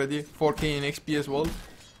behind already. 4k in XP as well.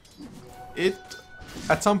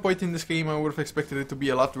 At some point in this game, I would have expected it to be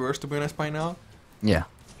a lot worse, to be honest, by now. Yeah.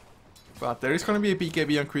 But there is going to be a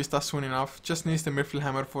BKB on Quista soon enough. Just needs the Mirfil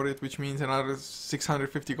Hammer for it, which means another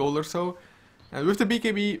 650 gold or so. And with the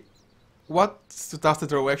BKB, what does the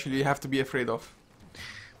Drow actually have to be afraid of?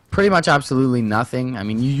 Pretty much absolutely nothing. I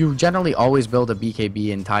mean, you generally always build a BKB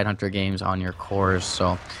in Tidehunter games on your cores,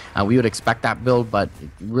 so we would expect that build, but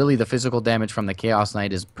really the physical damage from the Chaos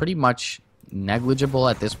Knight is pretty much negligible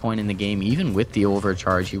at this point in the game, even with the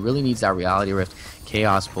overcharge. He really needs that Reality Rift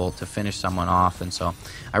Chaos Bolt to finish someone off, and so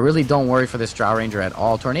I really don't worry for this Drow Ranger at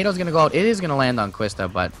all. Tornado's going to go out. It is going to land on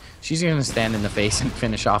Quista, but she's going to stand in the face and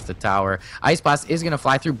finish off the tower. Ice Blast is going to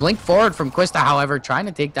fly through. Blink forward from Quista, however, trying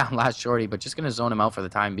to take down last Shorty, but just going to zone him out for the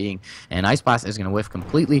time being, and Ice Blast is going to whiff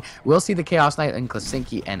completely. We'll see the Chaos Knight and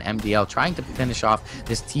Klasinki and MDL trying to finish off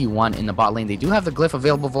this T1 in the bot lane. They do have the glyph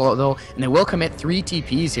available, though, and they will commit 3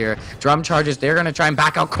 TPs here. Drum charges, they're going to try and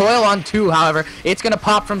back out. Coil on 2, however, it's going to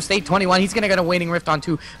pop from state 21. He's going to get a Waning Rift on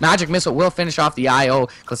 2. Magic Missile will finish off the IO.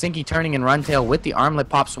 Klasinki turning in Runtail with the armlet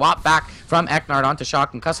pop. Swap back from Eknard onto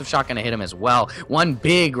Shock, and Cuss of Shock going to hit him as well. One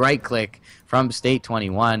big right click from state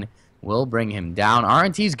 21. will bring him down.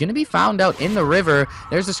 RNT is going to be found out in the river.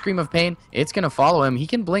 There's a Scream of Pain. It's going to follow him. He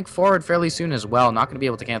can blink forward fairly soon as well. Not going to be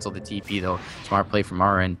able to cancel the TP, though. Smart play from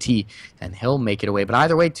RNT, and he'll make it away. But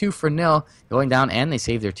either way, 2-0 going down, and they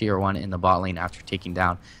save their tier 1 in the bot lane after taking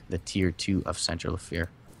down the tier 2 of Central of Fear.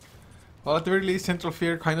 Well, at the very least, Central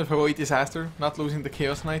Fear kind of avoid disaster, not losing the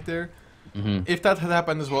Chaos Knight there. If that had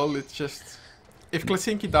happened as well, it's just... If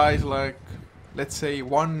Klasinki dies, like, let's say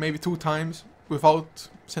 1, maybe 2 times, without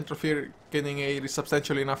Central Fear getting a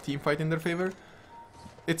substantially enough team fight in their favor,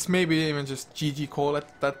 it's maybe even just GG call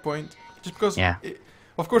at that point. Just because,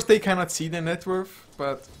 of course, they cannot see the net worth,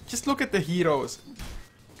 but just look at the heroes.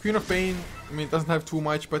 Queen of Pain, I mean, doesn't have too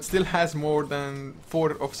much, but still has more than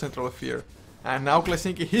 4 of Central of Fear. And now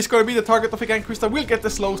Klasinki, he's gonna be the target of a gank. Krista will get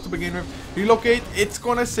the slows to begin with. Relocate, it's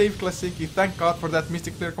gonna save Klasinki. Thank God for that.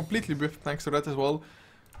 Mystic Flare completely whiffed thanks to that as well.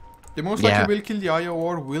 They most likely will kill the IO,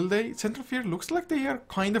 or will they? Central Fear looks like they are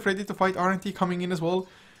kind of ready to fight. RNT coming in as well.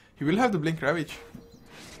 He will have the Blink Ravage.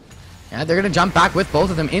 Yeah, they're going to jump back with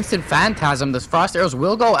both of them. Instant Phantasm. The Frost Arrows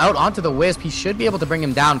will go out onto the Wisp. He should be able to bring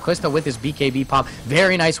him down. Quista with his BKB pop.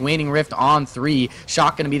 Very nice Waning Rift on 3.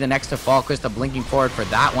 Shock going to be the next to fall. Quista blinking forward for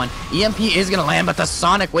that one. EMP is going to land, but the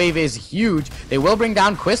Sonic Wave is huge. They will bring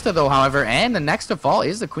down Quista, though, however, and the next to fall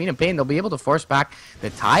is the Queen of Pain. They'll be able to force back the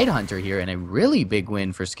Tide Hunter here, and a really big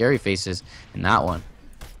win for Scary Faces in that one.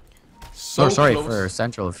 So sorry, close. For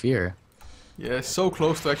Central of Fear. Yeah, so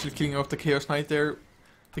close to actually killing off the Chaos Knight there.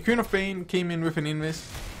 The Queen of Pain came in with an invis,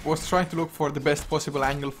 was trying to look for the best possible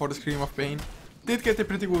angle for the Scream of Pain. Did get a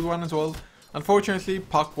pretty good one as well. Unfortunately,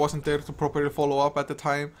 Puck wasn't there to properly follow up at the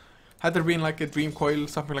time. Had there been like a Dream Coil,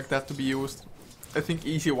 something like that to be used, I think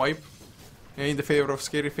easy wipe in the favor of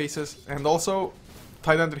Scary Faces. And also,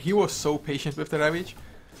 Tidehunter, he was so patient with the Ravage.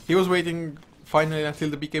 He was waiting finally until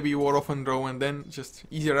the BKB wore off on draw, and then just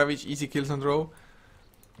easy Ravage, easy kills on draw.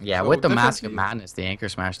 Yeah, so with the Mask of Madness, the Anchor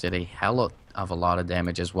Smash did a hell of a lot of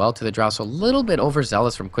damage as well to the draw. So a little bit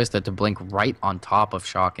overzealous from Quista to blink right on top of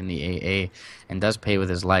Shock in the AA, and does pay with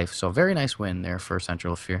his life. So very nice win there for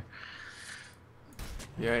Central Fear.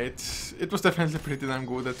 Yeah, it was definitely pretty damn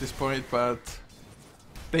good at this point, but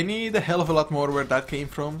they need a hell of a lot more where that came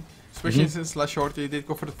from. Especially since last Shorty did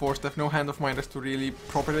go for the 4-step, no Hand of Midas to really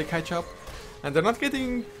properly catch up. And they're not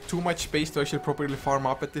getting too much space to actually properly farm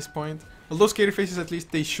up at this point. Although Scary Faces, at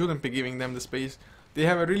least, they shouldn't be giving them the space. They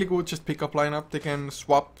have a really good just pickup lineup. They can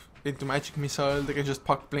swap into Magic Missile, they can just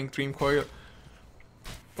Puck, Blink, Dream Coil.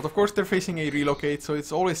 But of course they're facing a relocate, so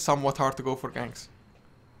it's always somewhat hard to go for ganks.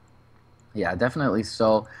 Yeah, definitely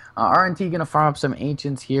so. RNT going to farm up some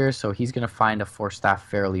Ancients here, so he's going to find a 4-staff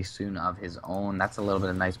fairly soon of his own. That's a little bit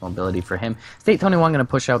of nice mobility for him. State 21 going to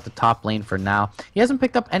push out the top lane for now. He hasn't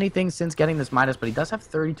picked up anything since getting this Midas, but he does have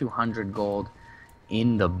 3,200 gold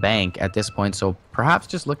in the bank at this point, so perhaps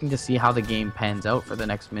just looking to see how the game pans out for the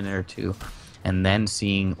next minute or two, and then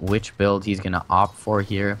seeing which build he's going to opt for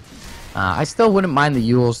here. I still wouldn't mind the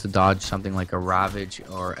Yules to dodge something like a Ravage,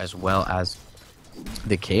 or as well as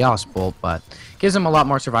the Chaos Bolt, but gives him a lot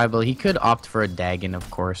more survivability. He could opt for a Dagon, of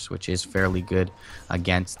course, which is fairly good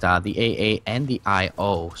against the AA and the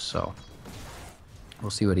IO, so we'll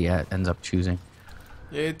see what he ends up choosing.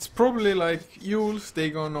 Yeah, it's probably like Yules,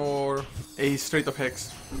 Dagon, or a straight up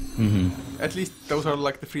Hex. At least those are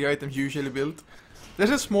like the 3 items usually built. There's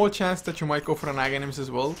a small chance that you might go for an Aghanims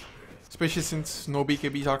as well, especially since no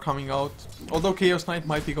BKBs are coming out. Although Chaos Knight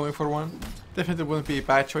might be going for one. Definitely wouldn't be a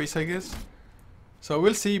bad choice, I guess. So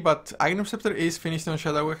we'll see, but Aghanim Scepter is finished on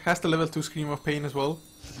Shadow, has the level 2 Scream of Pain as well.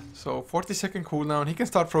 So 40-second cooldown, he can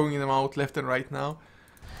start throwing them out left and right now.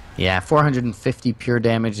 Yeah, 450 pure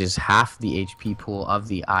damage is half the HP pool of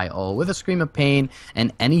the IO. With a Scream of Pain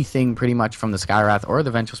and anything pretty much from the Skywrath or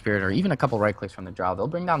the Vengeful Spirit, or even a couple right clicks from the Drow, they'll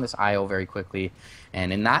bring down this IO very quickly.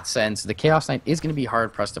 And in that sense, the Chaos Knight is going to be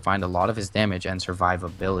hard pressed to find a lot of his damage and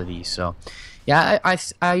survivability. So yeah,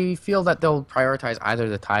 I feel that they'll prioritize either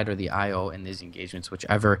the Tide or the IO in these engagements,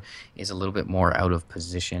 whichever is a little bit more out of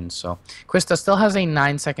position. So Quista still has a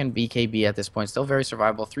 9-second BKB at this point, still very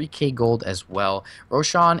survivable, 3k gold as well.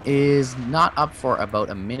 Roshan is not up for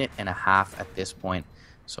about a minute and a half at this point.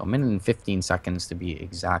 So a minute and 15 seconds to be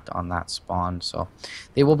exact on that spawn. So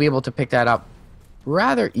they will be able to pick that up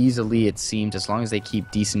rather easily, it seems, as long as they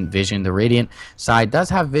keep decent vision. The Radiant side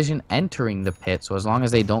does have vision entering the pit, so as long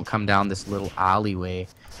as they don't come down this little alleyway,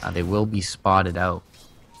 they will be spotted out.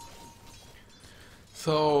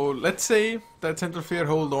 So let's say that Central Fear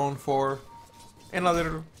hold on for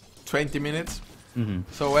another 20 minutes.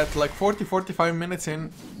 So at like 40-45 minutes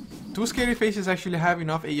in, do Scary Faces actually have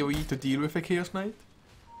enough AoE to deal with a Chaos Knight?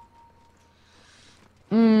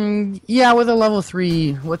 Yeah, with a level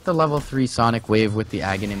 3 Sonic Wave with the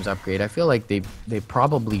Aghanims upgrade, I feel like they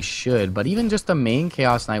probably should. But even just the main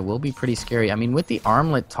Chaos Knight will be pretty scary. I mean, with the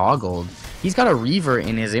armlet toggled, he's got a Reaver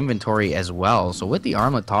in his inventory as well. So with the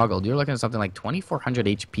armlet toggled, you're looking at something like 2400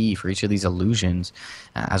 HP for each of these illusions,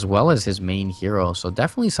 as well as his main hero. So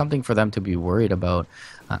definitely something for them to be worried about,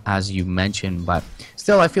 as you mentioned. But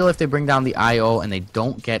still, I feel if they bring down the IO and they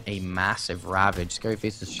don't get a massive Ravage, Scary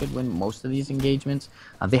Faces should win most of these engagements.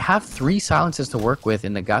 They have 3 silences to work with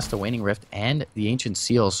in the Gust, the Waning Rift, and the Ancient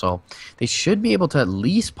Seal, so they should be able to at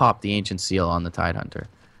least pop the Ancient Seal on the Tidehunter.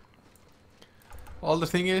 Well, the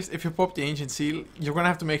thing is, if you pop the Ancient Seal, you're gonna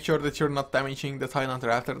have to make sure that you're not damaging the Tidehunter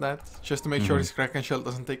after that, just to make sure his Kraken Shell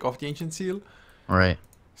doesn't take off the Ancient Seal. Right.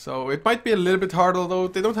 So it might be a little bit hard, although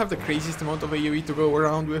they don't have the craziest amount of AoE to go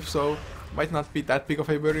around with, so it might not be that big of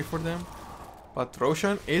a worry for them. But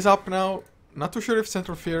Roshan is up now. Not too sure if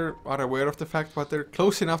Central Fear are aware of the fact, but they're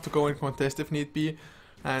close enough to go and contest if need be.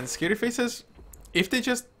 And Scary Faces, if they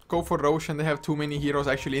just go for Roshan, they have too many heroes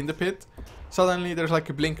actually in the pit. Suddenly there's like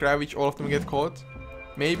a Blink Ravage, all of them get caught.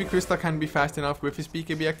 Maybe Krista can be fast enough with his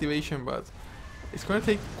BKB activation, but it's gonna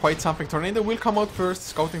take quite something. Tornado will come out first,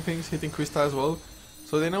 scouting things, hitting Krista as well.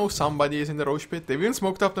 So they know somebody is in the Roche pit. They've even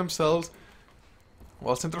smoked up themselves.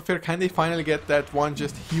 Well, Central Fear, can they finally get that one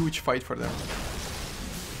just huge fight for them?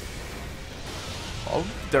 Oh,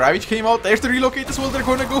 the Ravage came out. There's the relocate as well. They're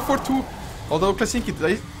gonna go for 2. Although Klasinki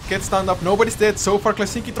gets stunned up. Nobody's dead. So far,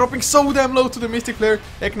 Klasinki dropping so damn low to the Mystic Flare.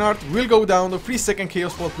 Eknard will go down. The 3-second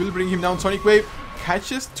Chaos Bolt will bring him down. Sonic Wave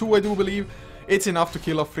catches 2, I do believe. It's enough to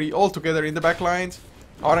kill off 3 altogether in the back lines.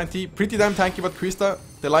 RNT, pretty damn tanky, but Krista,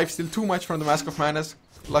 the life still too much from the Mask of Madness.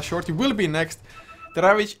 Last Shorty will be next. The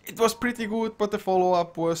Ravage, it was pretty good, but the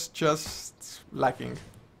follow-up was just lacking.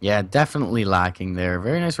 Yeah, definitely lacking there.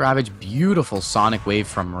 Very nice Ravage. Beautiful Sonic Wave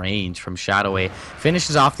from range, from Shadow Wave.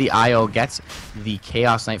 Finishes off the IO, gets the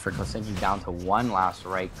Chaos Knight for Klasinki down to 1 last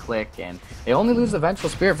right click, and they only lose the Vengeful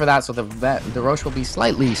Spirit for that, so the Roche will be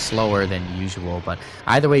slightly slower than usual. But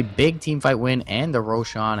either way, big teamfight win, and the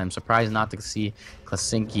Roshan. I'm surprised not to see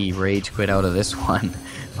Klasinki rage quit out of this one.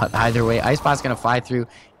 But either way, Icebot's going to fly through,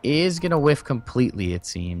 is going to whiff completely, it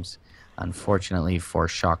seems, unfortunately for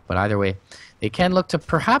Shock. But either way, they can look to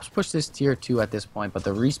perhaps push this tier 2 at this point, but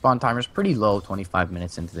the respawn timer is pretty low, 25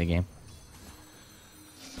 minutes into the game.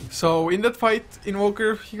 So in that fight,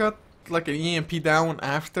 Invoker, he got like an EMP down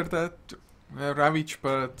after that Ravage,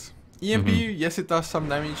 but EMP, yes, it does some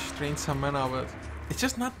damage, drains some mana, but it's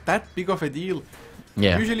just not that big of a deal.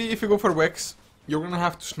 Yeah. Usually if you go for Vex, you're gonna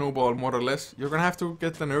have to snowball more or less. You're gonna have to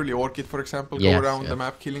get an early Orchid, for example, go around the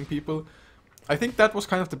map killing people. I think that was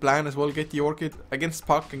kind of the plan as well, get the Orchid against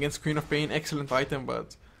Puck, against Queen of Pain, excellent item,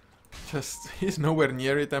 but just he's nowhere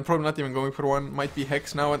near it. I'm probably not even going for one. Might be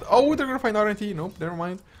Hex now, and oh, they're gonna find RNT. Nope, never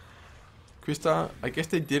mind. Krista, I guess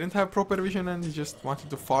they didn't have proper vision and they just wanted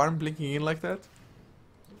to farm, blinking in like that.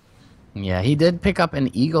 Yeah, he did pick up an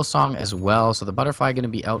Eagle Song as well, so the Butterfly going to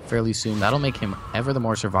be out fairly soon. That'll make him ever the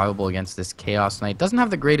more survivable against this Chaos Knight. Doesn't have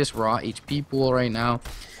the greatest raw HP pool right now,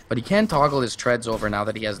 but he can toggle his treads over now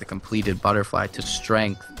that he has the completed Butterfly to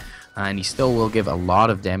strength. And he still will give a lot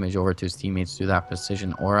of damage over to his teammates through that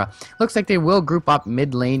Precision Aura. Looks like they will group up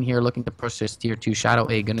mid lane here, looking to push this tier 2. Shadow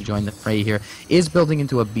A going to join the fray here. Is building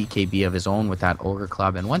into a BKB of his own with that Ogre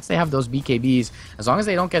Club. And once they have those BKBs, as long as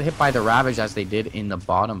they don't get hit by the Ravage as they did in the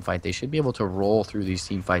bottom fight, they should be able to roll through these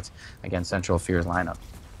team fights against Central Fear's lineup.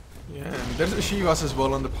 Yeah, and there's a Shivas as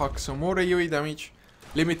well on the puck, so more AoE damage,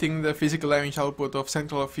 limiting the physical damage output of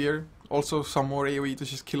Central Fear. Also some more AoE to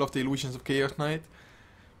just kill off the illusions of Chaos Knight.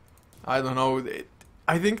 I don't know.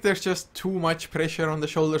 I think there's just too much pressure on the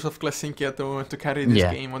shoulders of Klasinki at the moment to carry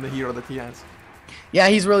this game on the hero that he has. Yeah,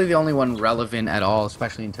 he's really the only one relevant at all,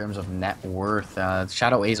 especially in terms of net worth.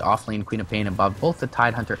 Shadow A's offlane, Queen of Pain above both the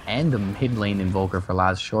Tidehunter and the mid lane Invoker for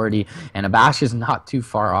Laz Shorty. And Abash is not too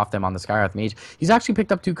far off them on the Skywrath Mage. He's actually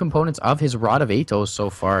picked up 2 components of his Rod of Atos so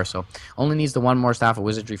far, so only needs the 1 more Staff of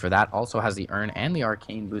Wizardry for that. Also has the Urn and the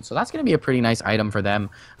Arcane Boot, so that's going to be a pretty nice item for them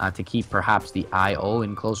to keep perhaps the IO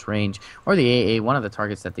in close range, or the AA, one of the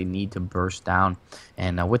targets that they need to burst down.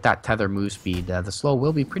 And with that Tether move speed, the slow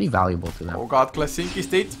will be pretty valuable to them. Oh god, Klasinki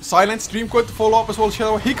State, Silence, Dream Coat to follow up as well.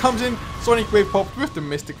 Shadow, he comes in, Sonic Wave popped with the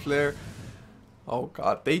Mystic Flare. Oh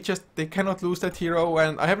god, they cannot lose that hero,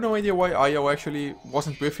 and I have no idea why Io actually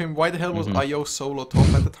wasn't with him. Why the hell was Io solo top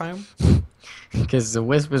at the time? Because the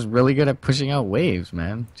Wisp is really good at pushing out waves,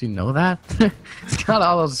 man. Do you know that? It's got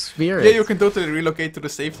all those spirits. Yeah, you can totally relocate to the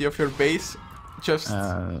safety of your base. Just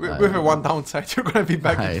with a 1 downside, you're gonna be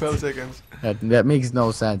back in 12 seconds. That makes no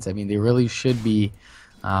sense. I mean, they really should be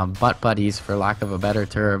butt buddies, for lack of a better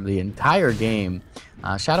term, the entire game.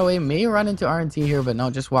 Shadow A may run into RNT here, but no,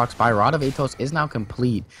 just walks by. Rod of Atos is now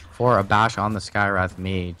complete for a bash on the Skywrath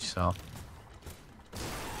Mage, so...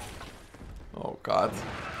 Oh god.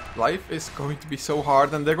 Life is going to be so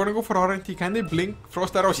hard, and they're going to go for RNT. Can they blink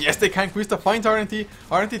Frost Arrows? Yes, they can. Quista finds RNT.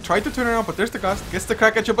 RNT tried to turn around, but there's the cast. Gets the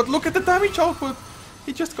crack at you, but look at the damage output.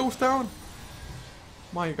 He just goes down.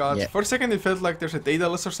 My god. Yeah. For a second it felt like there's a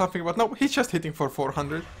Daedalus or something, but no, he's just hitting for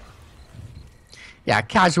 400. Yeah,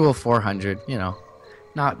 casual 400, you know.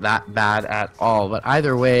 Not that bad at all, but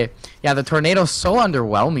either way, yeah, the Tornado's so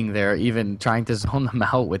underwhelming there, even trying to zone them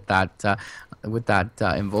out with that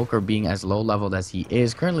Invoker being as low leveled as he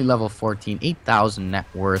is. Currently level 14, 8,000 net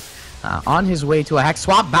worth. On his way to a Hex.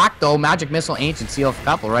 Swap back though, Magic Missile, Ancient Seal,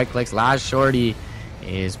 couple right clicks. Last Shorty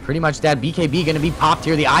is pretty much dead. BKB gonna be popped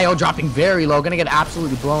here. The IO dropping very low, gonna get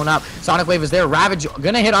absolutely blown up. Sonic Wave is there. Ravage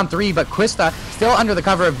gonna hit on 3, but Quista still under the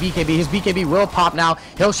cover of BKB. His BKB will pop now.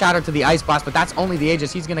 He'll shatter to the Ice Blast, but that's only the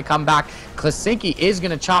Aegis. He's gonna come back. Klasinki is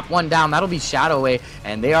gonna chop one down. That'll be Shadow Wave,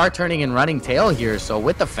 and they are turning and running tail here. So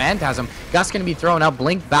with the Phantasm, Gus gonna be thrown out.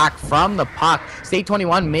 Blink back from the puck. State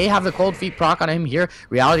 21 may have the Cold Feet proc on him here.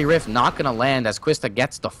 Reality Rift not gonna land as Quista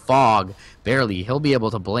gets the fog. Barely. He'll be able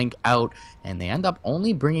to blink out, and they end up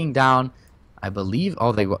only bringing down, I believe,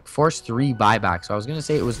 oh, they forced 3 buybacks. So I was going to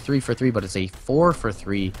say it was 3 for 3, but it's a 4 for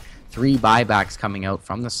 3. 3 buybacks coming out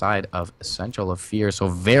from the side of Essential of Fear. So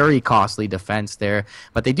very costly defense there,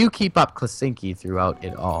 but they do keep up Klasinki throughout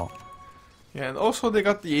it all. Yeah, and also they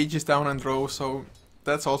got the Aegis down and row, so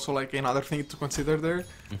that's also like another thing to consider there.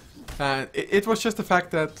 And it was just the fact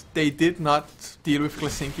that they did not deal with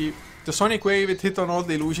Klasinki. The Sonic Wave, it hit on all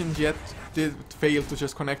the illusions, yet did fail to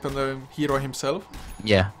just connect on the hero himself.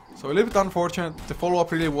 Yeah. So a little bit unfortunate. The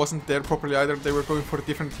follow-up really wasn't there properly either. They were going for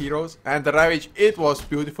different heroes. And the Ravage, it was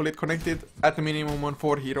beautiful. It connected at the minimum on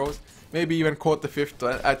 4 heroes. Maybe even caught the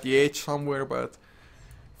 5th at the edge somewhere, but...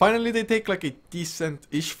 Finally they take like a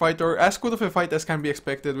decent-ish fight, or as good of a fight as can be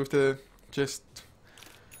expected with the just...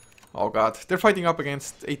 Oh god. They're fighting up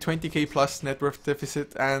against a 20k plus net worth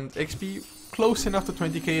deficit and XP close enough to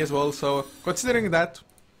 20k as well, so considering that,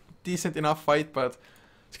 decent enough fight, but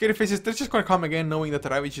Scary Faces, they're just gonna come again knowing that the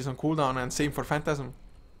Ravage is on cooldown, and same for Phantasm.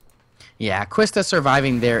 Yeah, Quista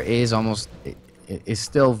surviving there is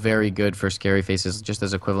still very good for Scary Faces, just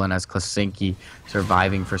as equivalent as Klasinki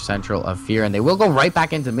surviving for Central of Fear, and they will go right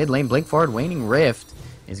back into mid lane. Blink forward, Waning Rift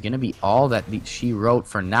is going to be all that she wrote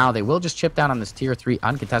for now. They will just chip down on this tier 3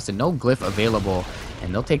 uncontested. No glyph available,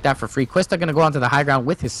 and they'll take that for free. Quista going to go onto the high ground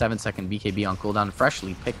with his 7-second BKB on cooldown.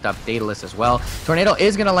 Freshly picked up Daedalus as well. Tornado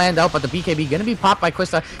is going to land out, but the BKB going to be popped by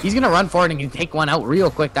Quista. He's going to run forward and can take one out real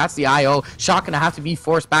quick. That's the IO. Shot going to have to be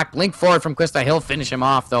forced back. Blink forward from Quista. He'll finish him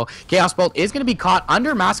off, though. Chaos Bolt is going to be caught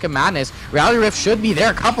under Mask of Madness. Reality Rift should be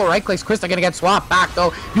there. A couple right clicks. Quista going to get swapped back,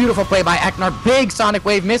 though. Beautiful play by Eknar. Big Sonic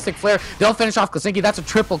Wave. Mystic Flare. They'll finish off Klasinki. That's a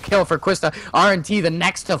triple kill for Quista. RNT the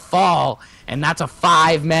next to fall, and that's a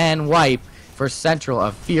 5-man wipe for Central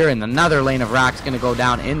of Fear, and another lane of Rack's going to go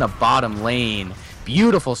down in the bottom lane.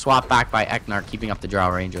 Beautiful swap back by Eknar, keeping up the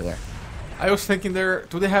Drow Ranger there. I was thinking there,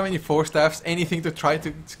 do they have any force staffs, anything to try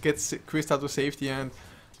to get Quista to safety? And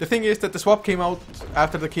the thing is that the swap came out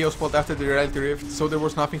after the Chaos Bolt, after the Reality Rift, so there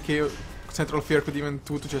was nothing Central of Fear could even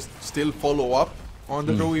do to just still follow up on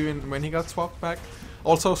the Drow even when he got swapped back.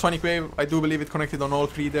 Also, Sonic Wave, I do believe it connected on all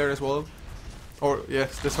 3 there as well. Or,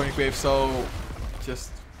 yes, the Sonic Wave, so just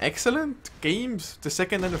excellent games. The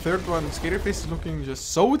second and the third one, Scary Face is looking just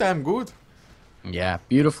so damn good. Yeah,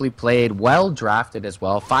 beautifully played, well drafted as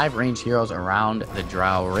well. 5 range heroes around the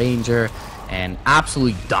Drow Ranger, and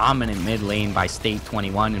absolutely dominant mid lane by State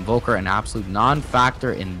 21. Invoker, an absolute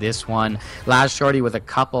non-factor in this one. Last Shorty with a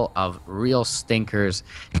couple of real stinkers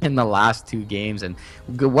in the last 2 games, and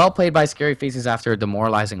well played by Scary Faces after a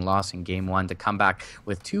demoralizing loss in Game 1 to come back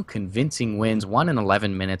with 2 convincing wins, one in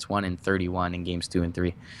 11 minutes, one in 31 in Games 2 and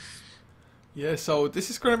 3. Yeah, so this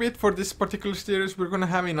is going to be it for this particular series. We're going to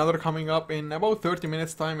have another coming up in about 30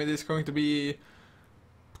 minutes time. It is going to be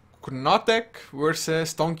Knatek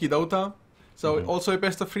versus Donkey Dota. So also a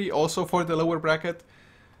best of 3, also for the lower bracket.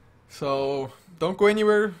 So don't go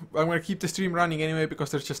anywhere. I'm going to keep the stream running anyway,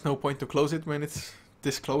 because there's just no point to close it when it's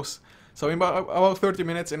this close. So in about 30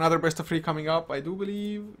 minutes, another best of 3 coming up, I do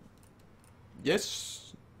believe.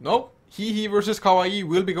 Yes? No? He versus Kawaii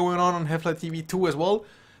will be going on HeflaTV 2 as well.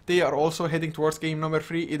 They are also heading towards game number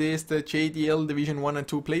 3. It is the JDL Division 1 and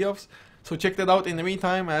 2 playoffs. So check that out in the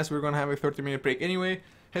meantime, as we're going to have a 30-minute break anyway.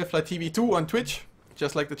 HeflaTV 2 on Twitch,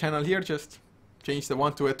 just like the channel here, just change the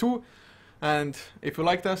 1 to a 2. And if you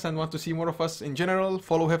liked us and want to see more of us in general,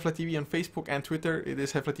 follow HeflaTV on Facebook and Twitter. It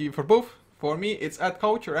is HeflaTV for both. For me, it's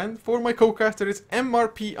 @Coucher, and for my co-caster, it's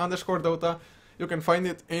MRP_Dota. You can find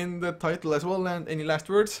it in the title as well. And any last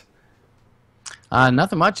words?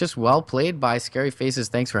 Nothing much, just well played by Scary Faces.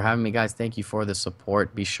 Thanks for having me, guys. Thank you for the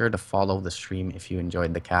support. Be sure to follow the stream if you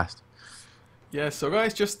enjoyed the cast. Yeah, so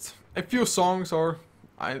guys, just a few songs, or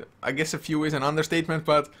I guess a few is an understatement,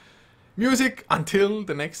 but music until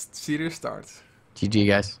the next series starts. GG,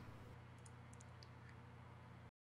 guys.